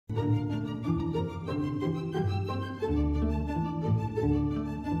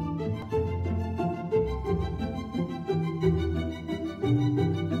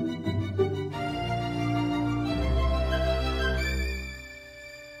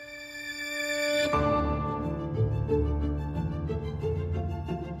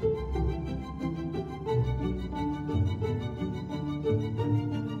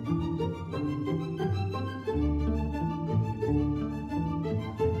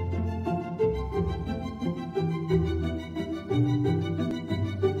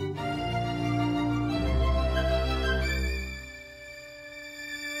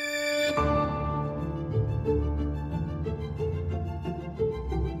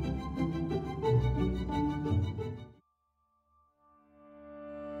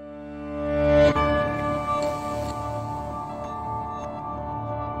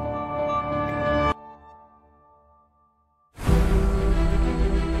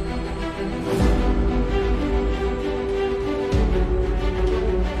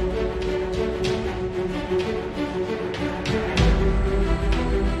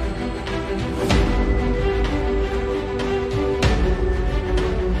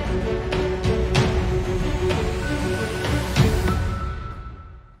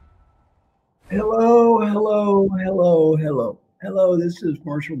Hello, this is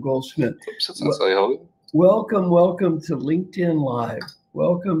Marshall Goldsmith. Welcome to LinkedIn Live.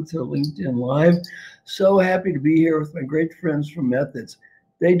 Welcome to LinkedIn Live. So happy to be here with my great friends from Methods.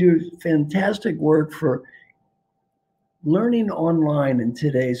 They do fantastic work for learning online in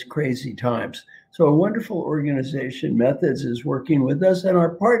today's crazy times. So a wonderful organization, Methods, is working with us, and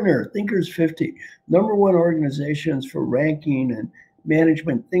our partner, Thinkers 50, #1 organizations for ranking and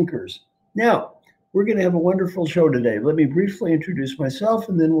management thinkers. Now, we're going to have a wonderful show today. Let me briefly introduce myself,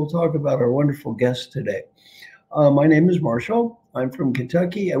 and then we'll talk about our wonderful guest today. My name is Marshall. I'm from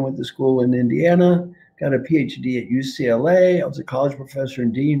Kentucky. I went to school in Indiana, got a PhD at UCLA. I was a college professor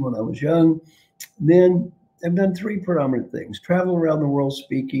and dean when I was young. Then I've done 3 predominant things: travel around the world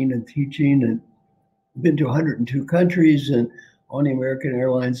speaking and teaching, and been to 102 countries, and on the American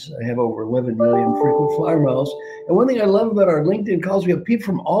Airlines, I have over 11 million frequent flyer miles. And one thing I love about our LinkedIn calls, we have people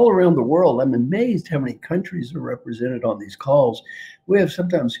from all around the world. I'm amazed how many countries are represented on these calls. We have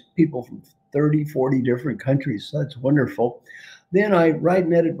sometimes people from 30, 40 different countries. So that's wonderful. Then I write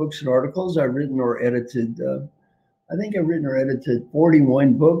and edit books and articles. I've written or edited, I think I've written or edited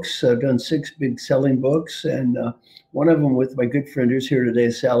 41 books. I've done 6 big selling books, and one of them with my good friend who's here today,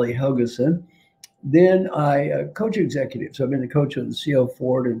 Sally Helgesen. Then I coach executives. So I've been a coach of the CO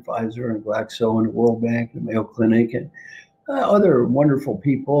Ford and Pfizer and Glaxo and the World Bank and Mayo Clinic and other wonderful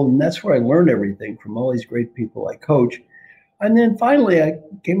people. And that's where I learn everything from all these great people I coach. And then finally, I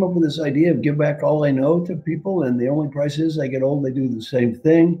came up with this idea of give back all I know to people. And the only price is I get old, they do the same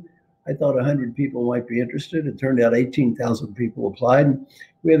thing. I thought 100 people might be interested. It turned out 18,000 people applied. And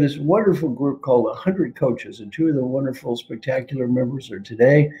we have this wonderful group called 100 Coaches, and 2 of the wonderful, spectacular members are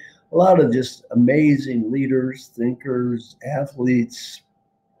today. A lot of just amazing leaders, thinkers, athletes,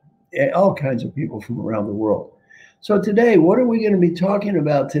 all kinds of people from around the world. So today, what are we going to be talking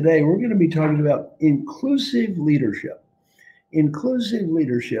about today? We're going to be talking about inclusive leadership. Inclusive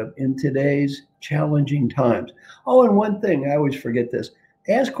leadership in today's challenging times. Oh, and one thing, I always forget this.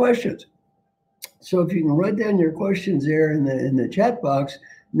 Ask questions. So if you can write down your questions there in the chat box,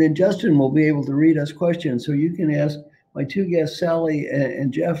 then Justin will be able to read us questions. So you can ask my 2 guests, Sally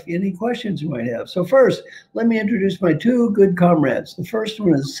and Jeff, any questions you might have. So first, let me introduce my 2 good comrades. The first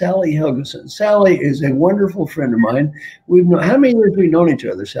one is Sally Helgesen. Sally is a wonderful friend of mine. We've known, how many years have we known each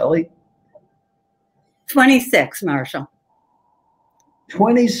other, Sally? 26, Marshall.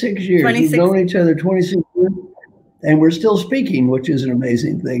 26 years. 26. We've known each other 26 years, and we're still speaking, which is an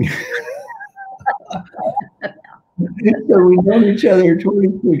amazing thing. So we've known each other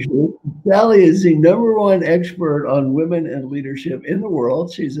 26 years. Sally is the #1 expert on women and leadership in the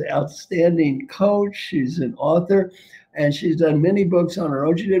world. She's an outstanding coach. She's an author, and she's done many books on her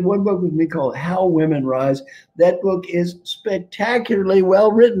own. She did one book with me called How Women Rise. That book is spectacularly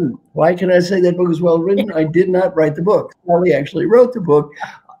well written. Why can I say that book is well written? I did not write the book. Sally actually wrote the book.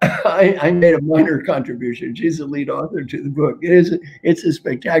 I made a minor contribution. She's the lead author to the book. It's a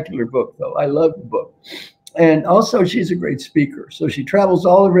spectacular book, though. I love the book. And also, she's a great speaker. So she travels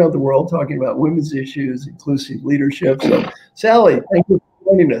all around the world talking about women's issues, inclusive leadership. So, Sally, thank you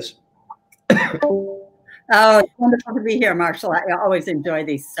for joining us. Oh, it's wonderful to be here, Marshall. I always enjoy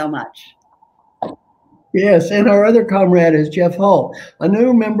these so much. Yes, and our other comrade is Jeff Hull, a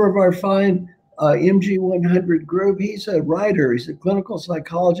new member of our fine MG100 Group. He's a writer. He's a clinical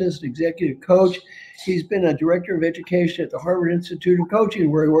psychologist, executive coach. He's been a director of education at the Harvard Institute of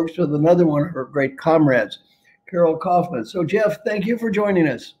Coaching, where he works with another one of her great comrades, Carol Kaufman. So, Jeff, thank you for joining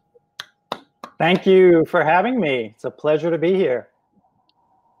us. Thank you for having me. It's a pleasure to be here.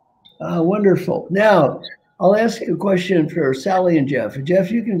 Wonderful. Now, I'll ask you a question for Sally and Jeff. Jeff,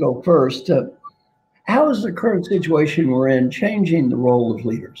 you can go first. How is the current situation we're in changing the role of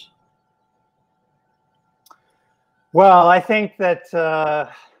leaders? Well, I think that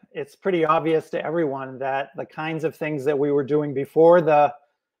it's pretty obvious to everyone that the kinds of things that we were doing before the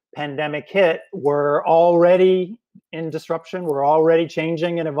pandemic hit were already in disruption, were already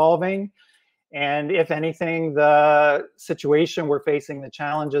changing and evolving. And if anything, the situation we're facing, the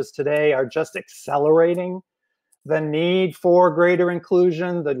challenges today are just accelerating the need for greater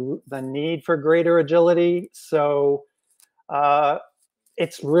inclusion, the need for greater agility. So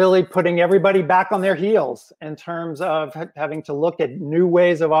it's really putting everybody back on their heels in terms of having to look at new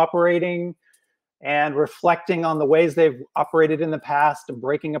ways of operating and reflecting on the ways they've operated in the past and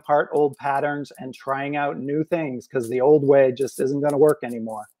breaking apart old patterns and trying out new things, because the old way just isn't going to work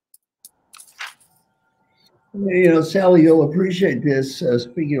anymore. You know, Sally, you'll appreciate this.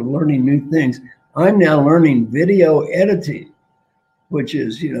 Speaking of learning new things, I'm now learning video editing, which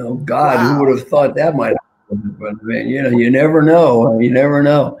is, you know, God, wow. Who would have thought that might happen? But, man, you know, you never know. You never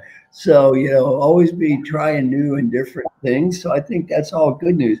know. So, you know, always be trying new and different things. So I think that's all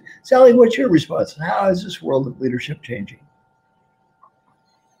good news. Sally, what's your response? How is this world of leadership changing?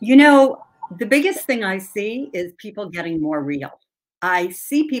 You know, the biggest thing I see is people getting more real. I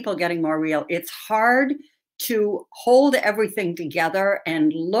see people getting more real. It's hard to hold everything together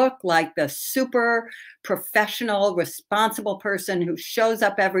and look like the super professional, responsible person who shows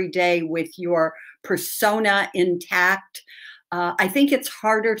up every day with your persona intact. I think it's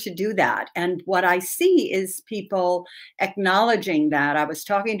harder to do that. And what I see is people acknowledging that. I was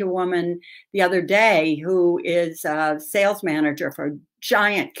talking to a woman the other day who is a sales manager for a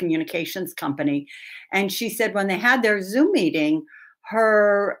giant communications company. And she said when they had their Zoom meeting,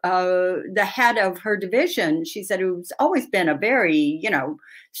 the head of her division, she said, who's always been a very, you know,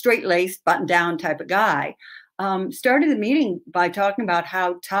 straight-laced, button-down type of guy, started the meeting by talking about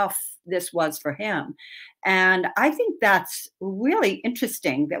how tough this was for him. And I think that's really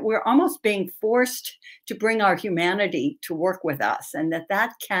interesting, that we're almost being forced to bring our humanity to work with us, and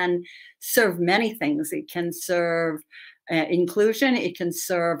that can serve many things. It can serve inclusion, it can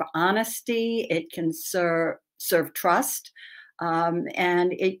serve honesty, it can serve trust.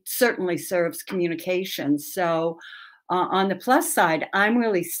 And it certainly serves communication. So on the plus side, I'm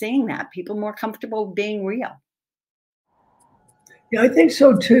really seeing that people more comfortable being real. Yeah, I think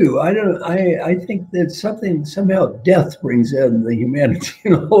so too. I think that somehow death brings in the humanity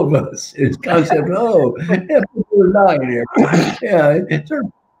in all of us. It's concept, oh, yeah, people are dying here. Yeah, it sort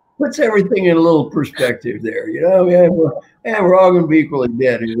of puts everything in a little perspective there. You know, we're all going to be equally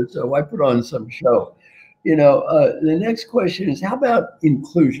dead here, so why put on some show? You know, the next question is, how about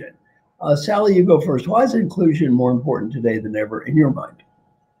inclusion? Sally, you go first. Why is inclusion more important today than ever in your mind?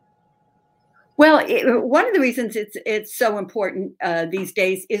 Well, one of the reasons it's so important these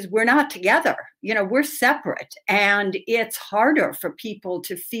days is we're not together. You know, we're separate, and it's harder for people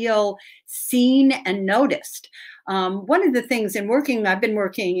to feel seen and noticed. One of the things I've been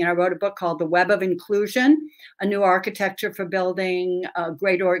working, you know, I wrote a book called The Web of Inclusion, a new architecture for building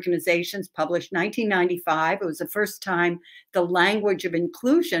great organizations, published 1995. It was the first time the language of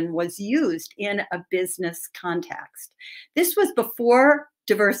inclusion was used in a business context. This was before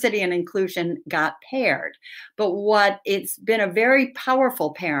diversity and inclusion got paired. But it's been a very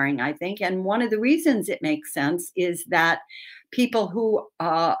powerful pairing, I think. And one of the reasons it makes sense is that people who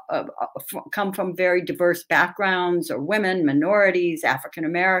come from very diverse backgrounds, or women, minorities, African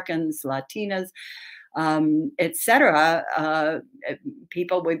Americans, Latinas, et cetera,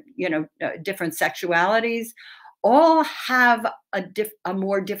 people with, you know, different sexualities, all have a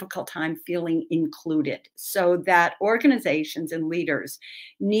more difficult time feeling included. So that organizations and leaders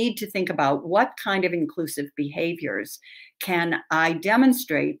need to think about what kind of inclusive behaviors can I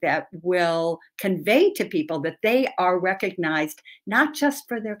demonstrate that will convey to people that they are recognized not just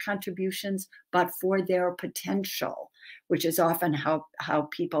for their contributions, but for their potential, which is often how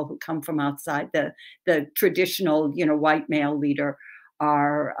people who come from outside the traditional, you know, white male leader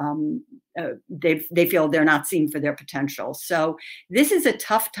they feel they're not seen for their potential. So this is a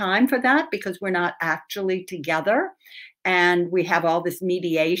tough time for that because we're not actually together. And we have all this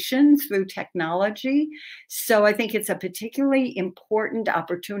mediation through technology. So I think it's a particularly important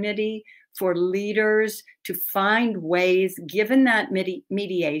opportunity for leaders to find ways, given that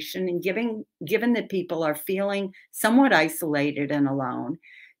mediation and given that people are feeling somewhat isolated and alone,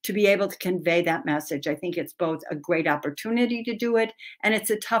 to be able to convey that message. I think it's both a great opportunity to do it, and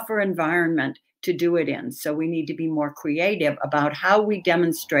it's a tougher environment to do it in. So we need to be more creative about how we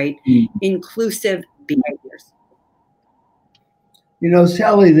demonstrate inclusive behaviors. You know,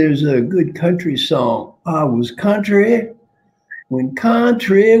 Sally, there's a good country song. I was country when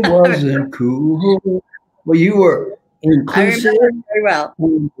country wasn't cool. Well, you were inclusive. I remember very well.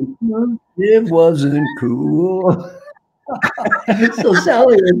 When it wasn't cool. So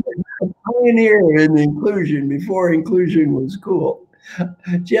Sally is a pioneer in inclusion before inclusion was cool.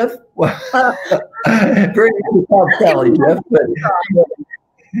 Jeff, very good talk, Sally, Jeff. But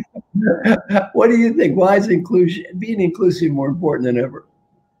what do you think? Why is being inclusive more important than ever?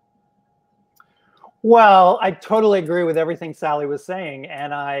 Well, I totally agree with everything Sally was saying,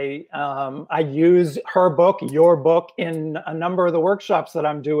 and I use her book, your book, in a number of the workshops that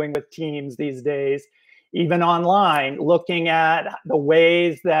I'm doing with teams these days, even online, looking at the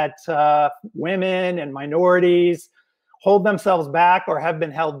ways that women and minorities hold themselves back or have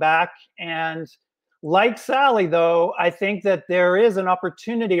been held back. And like Sally, though, I think that there is an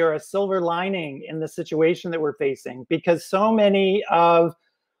opportunity or a silver lining in the situation that we're facing, because so many of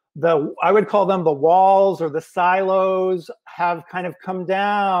I would call them the walls or the silos have kind of come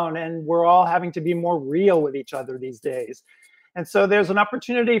down, and we're all having to be more real with each other these days. And so there's an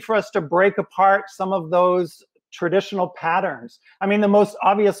opportunity for us to break apart some of those traditional patterns. I mean, the most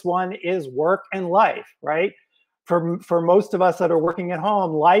obvious one is work and life, right? For most of us that are working at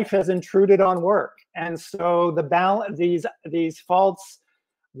home, life has intruded on work. And so the balance, these false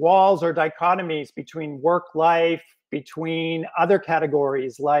walls or dichotomies between work life, between other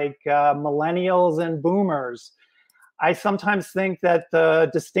categories like millennials and boomers. I sometimes think that the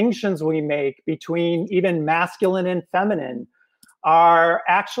distinctions we make between even masculine and feminine are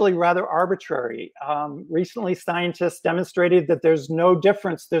actually rather arbitrary. Recently, scientists demonstrated that there's no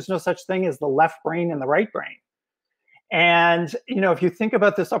difference. There's no such thing as the left brain and the right brain. And, you know, if you think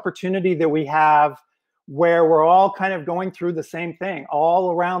about this opportunity that we have where we're all kind of going through the same thing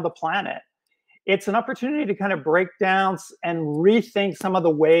all around the planet, it's an opportunity to kind of break down and rethink some of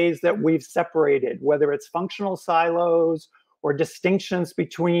the ways that we've separated, whether it's functional silos or distinctions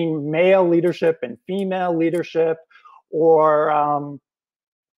between male leadership and female leadership, or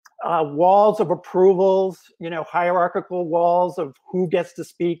walls of approvals, you know, hierarchical walls of who gets to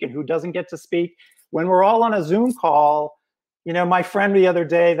speak and who doesn't get to speak. When we're all on a Zoom call, you know, my friend the other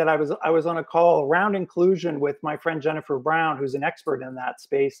day that I was on a call around inclusion with my friend Jennifer Brown, who's an expert in that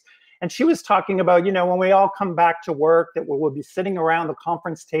space. And she was talking about, you know, when we all come back to work, that we'll be sitting around the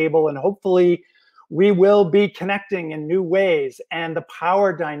conference table and hopefully we will be connecting in new ways, and the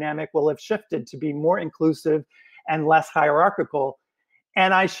power dynamic will have shifted to be more inclusive and less hierarchical.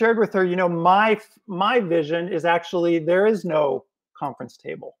 And I shared with her, you know, my vision is actually there is no conference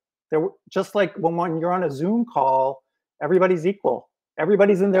table. Just like when you're on a Zoom call, everybody's equal.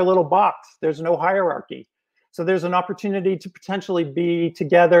 Everybody's in their little box. There's no hierarchy. So there's an opportunity to potentially be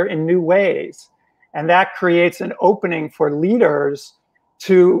together in new ways. And that creates an opening for leaders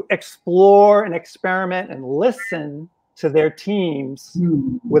to explore and experiment and listen to their teams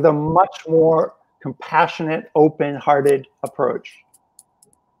with a much more compassionate, open-hearted approach.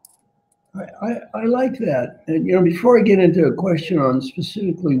 I like that. And, you know, before I get into a question on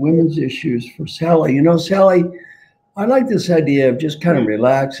specifically women's issues for Sally, you know, Sally, I like this idea of just kind of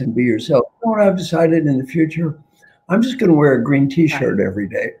relax and be yourself. You know what I've decided in the future? I'm just going to wear a green T-shirt every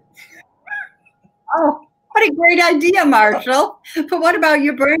day. Oh, what a great idea, Marshall. But what about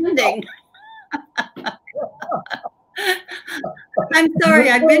your branding? I'm sorry,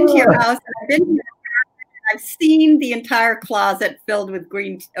 I've been to your house. I've seen the entire closet filled with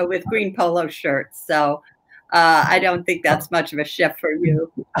green polo shirts. So I don't think that's much of a shift for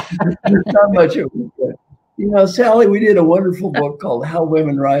you. Not much of a shift. You know, Sally, we did a wonderful book called How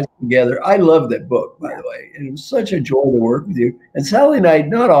Women Rise Together. I love that book, by the way. And it was such a joy to work with you. And Sally and I,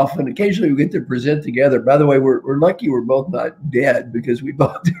 not often, occasionally we get to present together. By the way, we're lucky we're both not dead, because we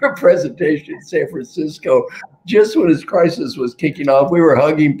both did a presentation in San Francisco just when this crisis was kicking off. We were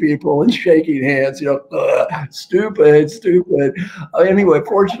hugging people and shaking hands, you know, stupid. Anyway,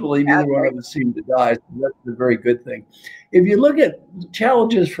 fortunately, neither one of us seemed to die. So that's a very good thing. If you look at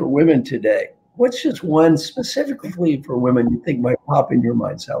challenges for women today, what's just one specifically for women you think might pop in your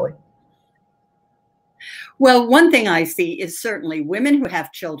mind, Sally? Well, one thing I see is certainly women who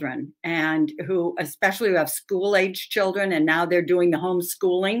have children and who, especially who have school-age children, and now they're doing the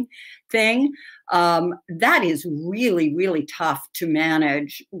homeschooling thing. That is really, really tough to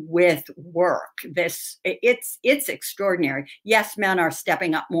manage with work. It's extraordinary. Yes, men are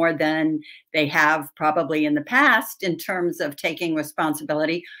stepping up more than they have probably in the past in terms of taking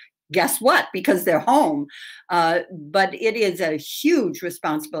responsibility. Guess what? Because they're home. But it is a huge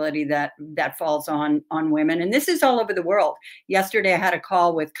responsibility that falls on women. And this is all over the world. Yesterday, I had a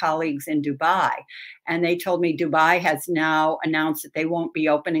call with colleagues in Dubai, and they told me Dubai has now announced that they won't be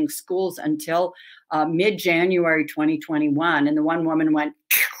opening schools until mid-January 2021. And the one woman went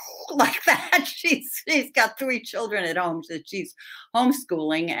like that. She's got 3 children at home, so she's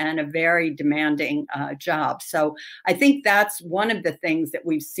homeschooling and a very demanding job. So I think that's one of the things that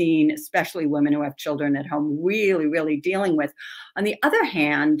we've seen, especially women who have children at home, really, really dealing with. On the other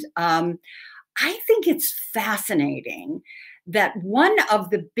hand, I think it's fascinating that one of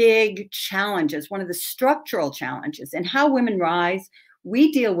the big challenges, one of the structural challenges in how women rise,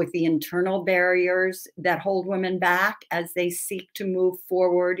 we deal with the internal barriers that hold women back as they seek to move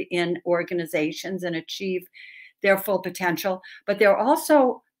forward in organizations and achieve their full potential. But there are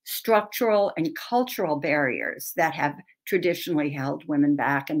also structural and cultural barriers that have traditionally held women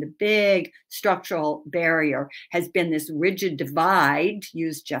back. And the big structural barrier has been this rigid divide, to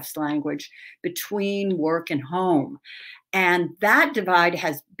use Jeff's language, between work and home. And that divide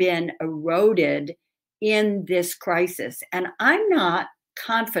has been eroded in this crisis. And I'm not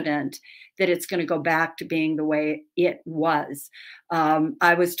confident that it's going to go back to being the way it was.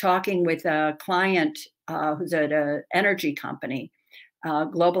 I was talking with a client who's at an energy company,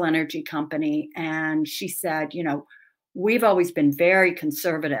 global energy company, and she said, you know, we've always been very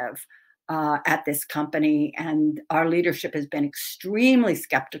conservative at this company, and our leadership has been extremely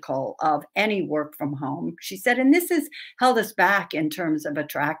skeptical of any work from home. She said, and this has held us back in terms of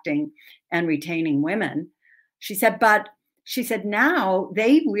attracting and retaining women. She said, but she said, now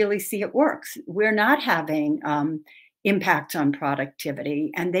they really see it works. We're not having impact on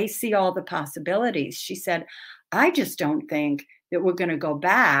productivity, and they see all the possibilities. She said, I just don't think that we're going to go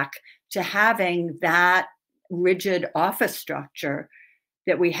back to having that rigid office structure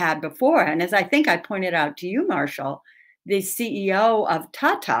that we had before. And as I think I pointed out to you, Marshall, the CEO of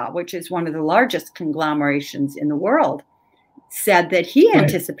Tata, which is one of the largest conglomerations in the world, said that he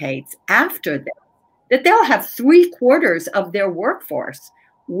anticipates after this that they'll have 3/4 of their workforce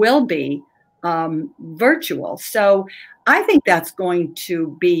will be virtual. So I think that's going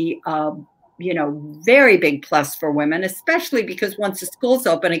to be very big plus for women, especially because once the schools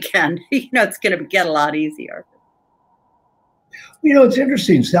open again, it's going to get a lot easier. It's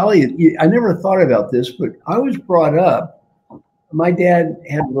interesting, Sally, I never thought about this, but I was brought up, my dad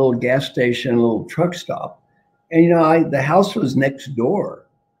had a little gas station, a little truck stop, and, the house was next door.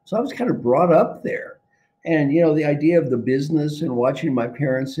 So I was kind of brought up there. And, the idea of the business and watching my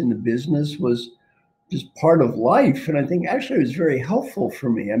parents in the business was just part of life. And I think actually it was very helpful for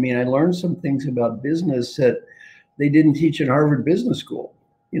me. I mean, I learned some things about business that they didn't teach in Harvard Business School.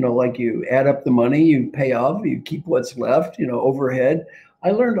 Like you add up the money, you pay off, you keep what's left, overhead.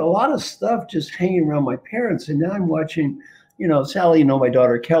 I learned a lot of stuff just hanging around my parents. And now I'm watching, Sally, my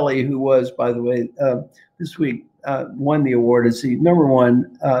daughter Kelly, who was, by the way, this week won the award as the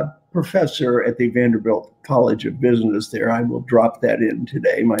 #1 professor at the Vanderbilt College of Business there. I will drop that in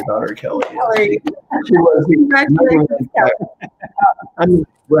today. My daughter Kelly. She was I'm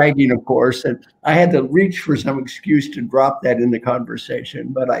bragging, of course, and I had to reach for some excuse to drop that in the conversation,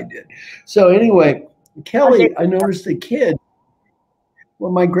 but I did. So anyway, Kelly, I noticed the kids,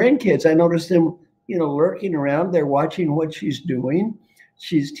 my grandkids, I noticed them, lurking around. They're watching what she's doing.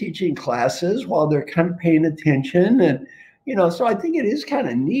 She's teaching classes while they're kind of paying attention. And, so I think it is kind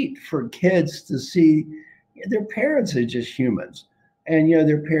of neat for kids to see their parents are just humans. And,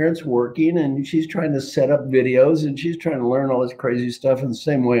 their parents working, and she's trying to set up videos, and she's trying to learn all this crazy stuff in the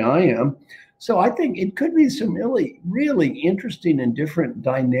same way I am. So I think it could be some really, really interesting and different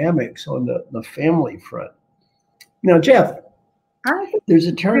dynamics on the family front. Now, Jeff, there's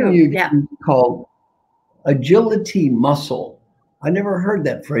a term you called agility muscle. I never heard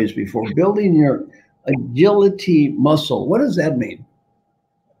that phrase before. Building your agility muscle. What does that mean?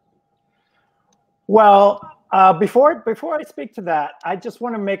 Well, before I speak to that, I just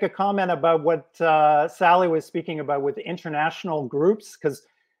want to make a comment about what Sally was speaking about with international groups, because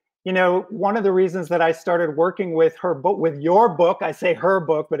one of the reasons that I started working with her book, with your book, I say her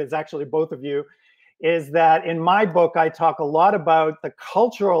book, but it's actually both of you, is that in my book, I talk a lot about the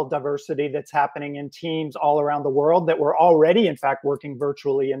cultural diversity that's happening in teams all around the world that we're already, in fact, working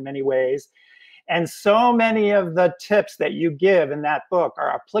virtually in many ways. And so many of the tips that you give in that book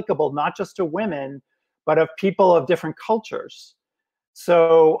are applicable not just to women, but of people of different cultures.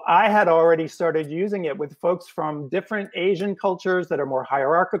 So I had already started using it with folks from different Asian cultures that are more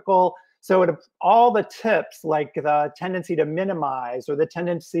hierarchical. So all the tips, like the tendency to minimize or the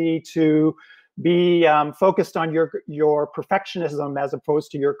tendency to be focused on your perfectionism as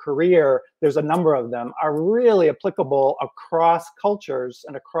opposed to your career, there's a number of them, are really applicable across cultures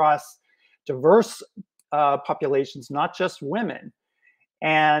and across diverse populations, not just women.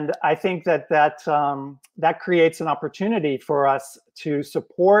 And I think that creates an opportunity for us to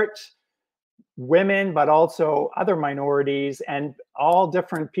support women, but also other minorities and all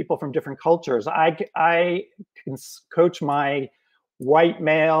different people from different cultures. I can coach my white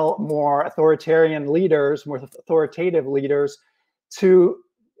male, more authoritarian leaders, more authoritative leaders to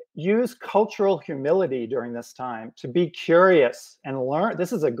use cultural humility during this time, to be curious and learn.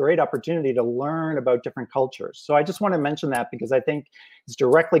 This is a great opportunity to learn about different cultures. So I just want to mention that because I think it's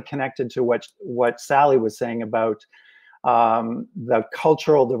directly connected to what Sally was saying about the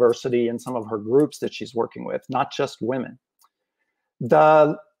cultural diversity in some of her groups that she's working with, not just women.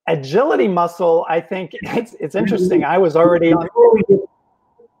 The agility muscle, I think it's interesting. I was already on.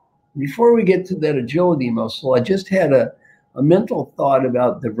 Before we get to that agility muscle, I just had a mental thought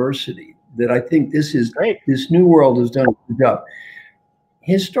about diversity that I think this new world has done a good job.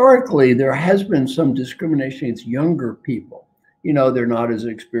 Historically, there has been some discrimination against younger people. You know, they're not as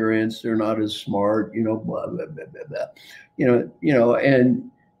experienced, they're not as smart, you know, blah, blah, blah, blah, blah.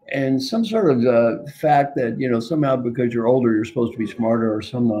 And some sort of fact that, you know, somehow because you're older, you're supposed to be smarter or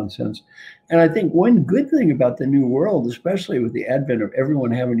some nonsense. And I think one good thing about the new world, especially with the advent of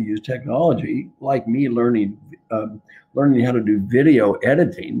everyone having to use technology, like me learning how to do video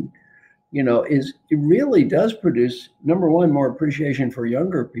editing, you know, is it really does produce, number one, more appreciation for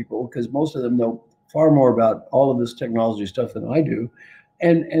younger people, because most of them know far more about all of this technology stuff than I do.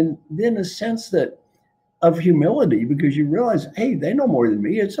 And then a sense that of humility, because you realize, hey, they know more than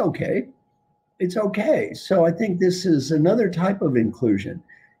me. It's okay. It's okay. So I think this is another type of inclusion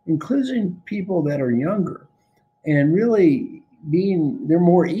people that are younger and really they're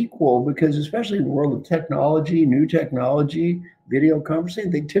more equal, because especially in the world of technology, new technology, video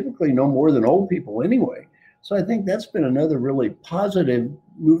conferencing, they typically know more than old people anyway. So I think that's been another really positive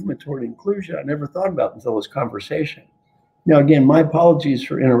movement toward inclusion I never thought about until this conversation. Now, again, my apologies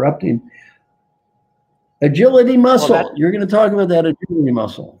for interrupting. Agility muscle. Well, you're going to talk about that agility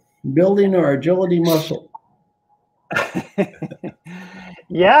muscle, building our agility muscle.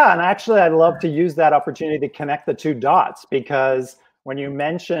 Yeah, and actually, I'd love to use that opportunity to connect the two dots, because when you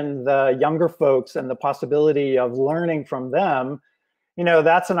mention the younger folks and the possibility of learning from them, you know,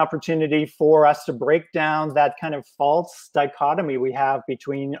 that's an opportunity for us to break down that kind of false dichotomy we have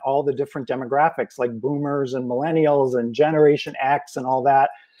between all the different demographics, like boomers and millennials and Generation X and all that.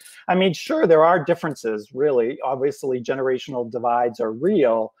 I mean, sure, there are differences, really. Obviously, generational divides are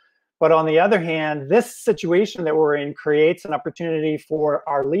real. But on the other hand, this situation that we're in creates an opportunity for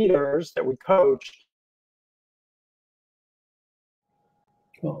our leaders that we coach.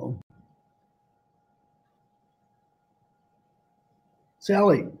 Uh-oh.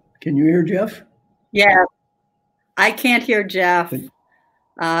 Sally, can you hear Jeff? Yeah, I can't hear Jeff.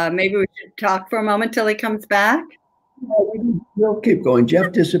 Maybe we should talk for a moment till he comes back. We'll keep going.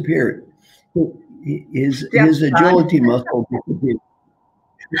 Jeff disappeared. His agility muscle disappeared.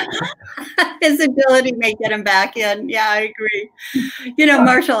 His agility may get him back in. Yeah, I agree. You know,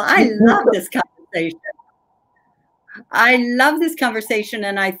 Marshall, I love this conversation. I love this conversation.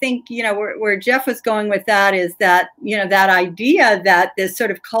 And I think, you know, where Jeff was going with that is that, you know, that idea that this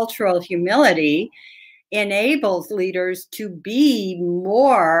sort of cultural humility enables leaders to be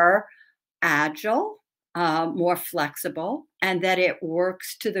more agile, more flexible, and that it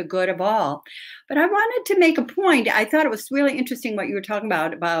works to the good of all. But I wanted to make a point. I thought it was really interesting what you were talking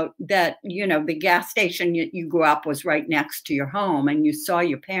about that, you know, the gas station you grew up was right next to your home and you saw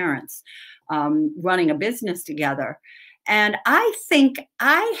your parents running a business together. And I think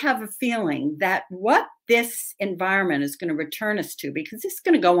I have a feeling that what this environment is going to return us to, because this is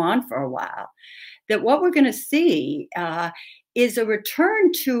going to go on for a while, that what we're going to see is a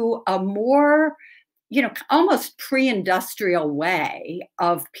return to a more, you know, almost pre-industrial way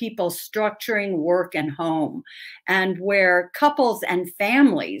of people structuring work and home, and where couples and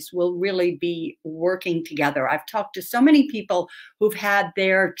families will really be working together. I've talked to so many people who've had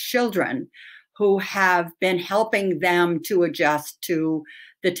their children who have been helping them to adjust to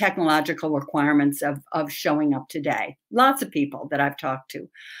the technological requirements of showing up today. Lots of people that I've talked to.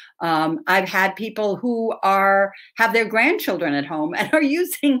 I've had people who have their grandchildren at home and are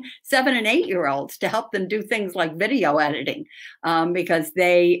using 7 and 8-year-olds to help them do things like video editing, because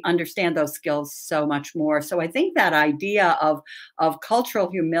they understand those skills so much more. So I think that idea of cultural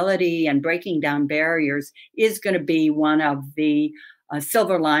humility and breaking down barriers is going to be one of the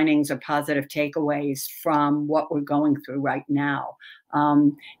silver linings or positive takeaways from what we're going through right now.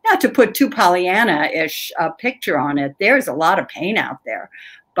 Not to put too Pollyanna-ish picture on it, there's a lot of pain out there.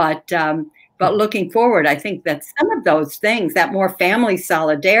 But looking forward, I think that some of those things, that more family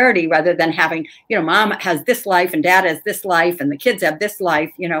solidarity, rather than having, mom has this life and dad has this life and the kids have this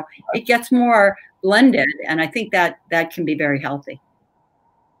life, it gets more blended. And I think that can be very healthy.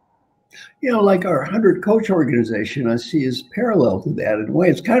 Like our 100 Coach organization, I see is parallel to that in a way.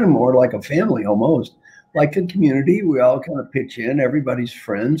 It's kind of more like a family almost, like a community. We all kind of pitch in, everybody's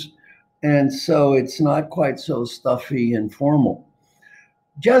friends. And so it's not quite so stuffy and formal.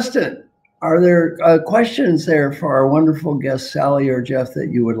 Justin, are there questions there for our wonderful guests, Sally or Jeff, that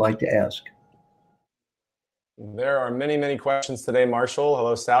you would like to ask? There are many, many questions today, Marshall.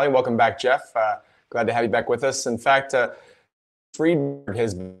 Hello, Sally. Welcome back, Jeff. Glad to have you back with us. In fact, Friedberg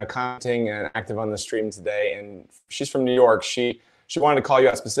has been commenting and active on the stream today, and she's from New York. She wanted to call you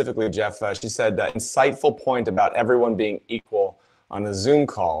out specifically, Jeff. She said, insightful point about everyone being equal on the Zoom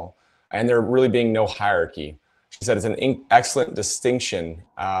call, and there really being no hierarchy. She said it's an excellent distinction.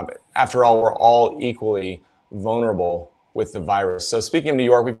 After all, we're all equally vulnerable with the virus. So speaking of New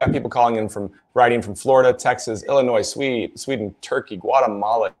York, we've got people calling in writing from Florida, Texas, Illinois, Sweden, Turkey,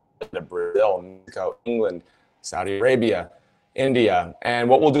 Guatemala, Brazil, Mexico, England, Saudi Arabia, India. And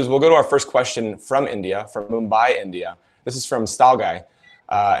what we'll do is we'll go to our first question from India, from Mumbai, India. This is from Stalgai,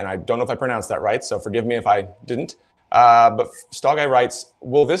 and I don't know if I pronounced that right, so forgive me if I didn't. But Stalgai writes,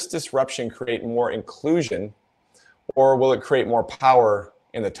 will this disruption create more inclusion, or will it create more power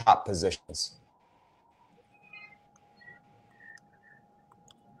in the top positions?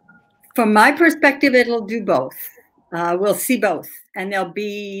 From my perspective, it'll do both. We'll see both. And there'll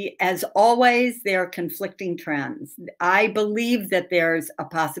be, as always, there are conflicting trends. I believe that there's a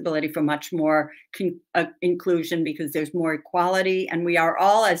possibility for much more inclusion because there's more equality. And we are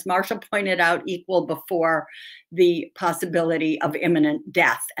all, as Marshall pointed out, equal before the possibility of imminent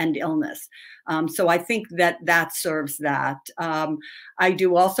death and illness. So I think that serves that. I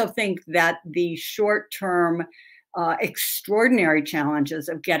do also think that the short-term extraordinary challenges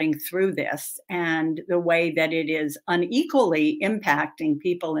of getting through this and the way that it is unequally impacting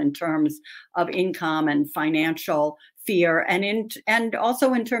people in terms of income and financial fear and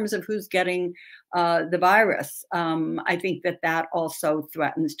also in terms of who's getting the virus. I think that also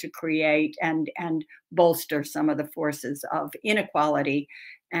threatens to create and bolster some of the forces of inequality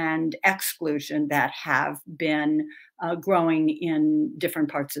and exclusion that have been growing in different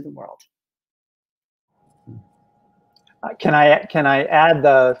parts of the world. Can I add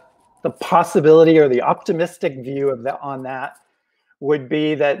the possibility or the optimistic view on that would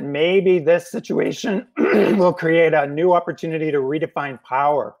be that maybe this situation will create a new opportunity to redefine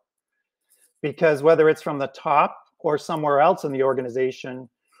power, because whether it's from the top or somewhere else in the organization,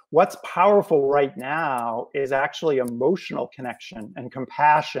 what's powerful right now is actually emotional connection and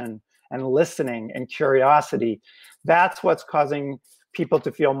compassion and listening and curiosity. That's what's causing people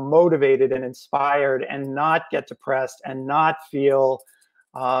to feel motivated and inspired and not get depressed and not feel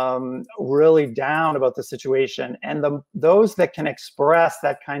really down about the situation. And those that can express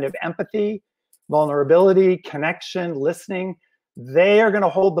that kind of empathy, vulnerability, connection, listening, they are going to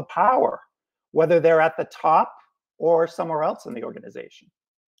hold the power, whether they're at the top or somewhere else in the organization.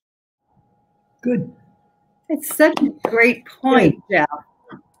 Good. It's such a great point, Jeff.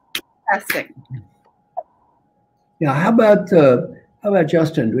 Fantastic. Yeah, how about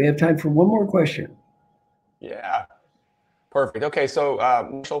Justin? Do we have time for one more question? Yeah, perfect. Okay, so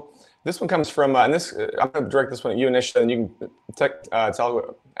Marshall, this one comes from, and this I'm going to direct this one at you initially, and you can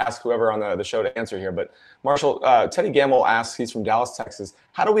ask whoever on the show to answer here. But Marshall, Teddy Gamble asks, he's from Dallas, Texas.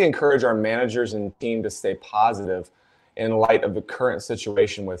 How do we encourage our managers and team to stay positive in light of the current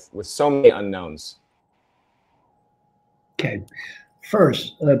situation with so many unknowns? Okay.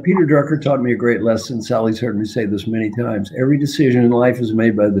 First, Peter Drucker taught me a great lesson. Sally's heard me say this many times. Every decision in life is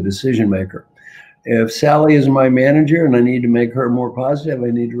made by the decision maker. If Sally is my manager and I need to make her more positive, I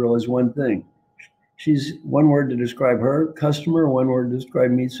need to realize one thing. She's one word to describe her, customer, one word to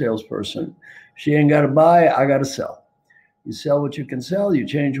describe me, salesperson. She ain't got to buy, I got to sell. You sell what you can sell, you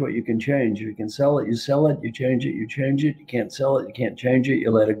change what you can change. If you can sell it, you sell it, you change it, you change it. You can't sell it, you can't change it,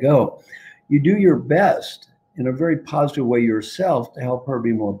 you let it go. You do your best in a very positive way yourself to help her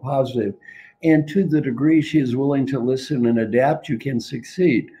be more positive. And to the degree she is willing to listen and adapt, you can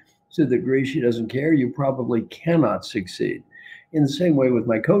succeed. To the degree she doesn't care, you probably cannot succeed. In the same way with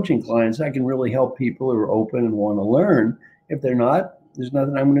my coaching clients, I can really help people who are open and want to learn. If they're not, there's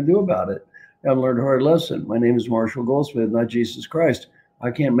nothing I'm going to do about it. I've learned a hard lesson. My name is Marshall Goldsmith, not Jesus Christ.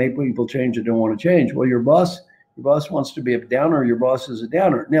 I can't make people change that don't want to change. Well, your boss wants to be a downer. Your boss is a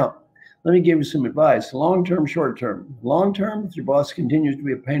downer. Now, let me give you some advice. Long-term, short-term. Long-term, if your boss continues to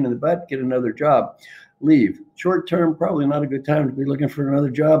be a pain in the butt, get another job. Leave. Short-term, probably not a good time to be looking for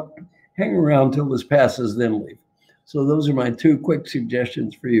another job. Hang around till this passes, then leave. So those are my 2 quick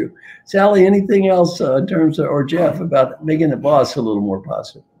suggestions for you. Sally, anything else in terms of, or Jeff, about making the boss a little more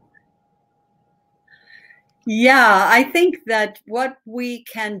positive? Yeah, I think that what we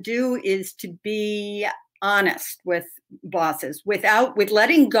can do is to be honest with bosses with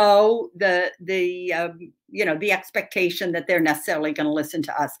letting go the expectation that they're necessarily going to listen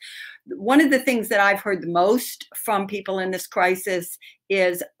to us. One of the things that I've heard the most from people in this crisis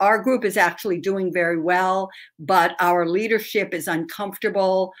is our group is actually doing very well, but our leadership is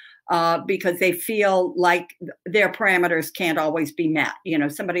uncomfortable because they feel like their parameters can't always be met.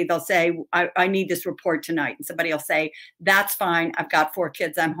 Somebody, they'll say, I need this report tonight. And somebody will say, that's fine. I've got 4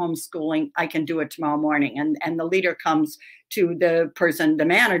 kids. I'm homeschooling. I can do it tomorrow morning. And the leader comes to the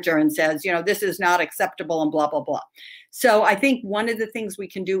manager and says, this is not acceptable and blah, blah, blah. So I think one of the things we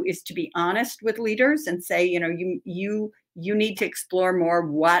can do is to be honest with leaders and say, you need to explore more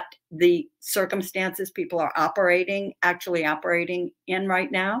what the circumstances people are actually operating in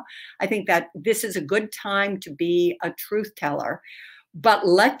right now. I think that this is a good time to be a truth teller, but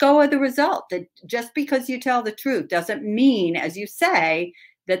let go of the result. That just because you tell the truth doesn't mean, as you say,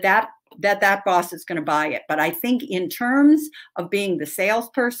 that boss is going to buy it. But I think in terms of being the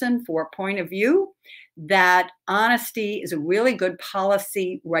salesperson for a point of view, that honesty is a really good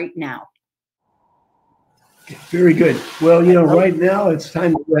policy right now. Very good. Well, right now it's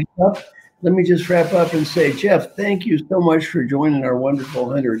time to wrap up. Let me just wrap up and say, Jeff, thank you so much for joining our wonderful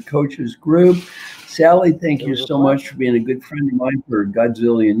 100 Coaches group. Sally, thank you so much for being a good friend of mine for a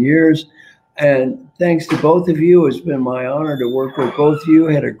godzillion years. And thanks to both of you. It's been my honor to work with both of you.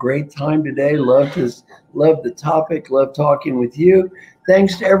 Had a great time today. Loved the topic. Loved talking with you.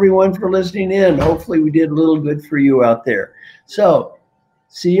 Thanks to everyone for listening in. Hopefully we did a little good for you out there. So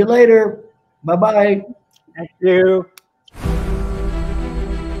see you later. Bye-bye. Thank you.